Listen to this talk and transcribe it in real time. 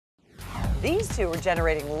These two are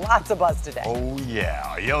generating lots of buzz today. Oh,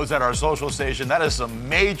 yeah. Yo's at our social station. That is some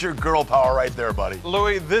major girl power right there, buddy.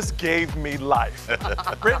 Louis, this gave me life.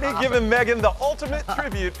 Britney giving Meghan the ultimate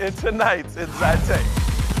tribute in tonight's Inside Take.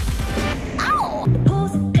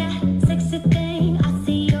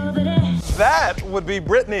 That would be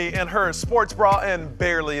Britney in her sports bra and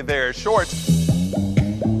barely there shorts.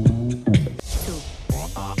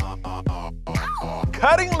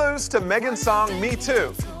 Cutting loose to Meghan's song Me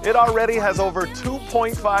Too. It already has over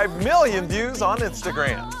 2.5 million views on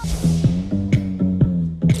Instagram.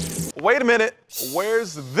 Wait a minute,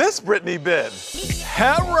 where's this Britney been?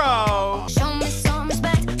 Hello!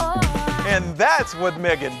 And that's what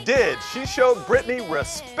Meghan did. She showed Britney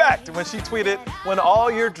respect when she tweeted, "When all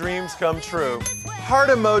your dreams come true." Heart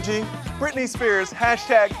emoji, Britney Spears,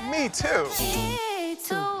 hashtag Me Too. I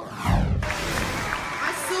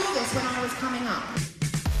saw this when I was coming up.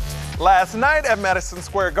 Last night at Madison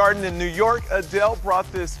Square Garden in New York, Adele brought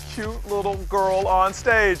this cute little girl on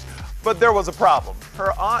stage. But there was a problem.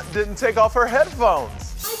 Her aunt didn't take off her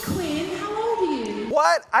headphones. Hi, Quinn. How old are you?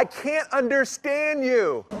 What? I can't understand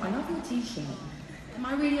you. Oh, I love your t-shirt. Am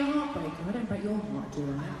I really a heartbreaker? I don't break your heart, do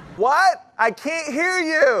I? What? I can't hear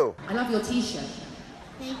you. I love your t-shirt.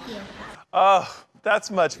 Thank you. Oh, that's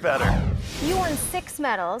much better. You won 6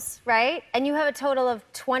 medals, right? And you have a total of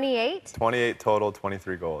 28? 28 total,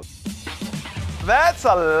 23 gold. That's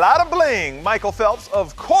a lot of bling. Michael Phelps,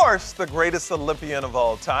 of course, the greatest Olympian of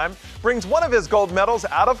all time, brings one of his gold medals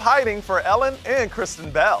out of hiding for Ellen and Kristen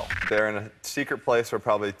Bell. They're in a secret place where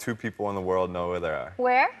probably 2 people in the world know where they are.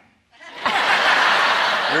 Where?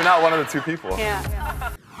 You're not one of the 2 people. Yeah.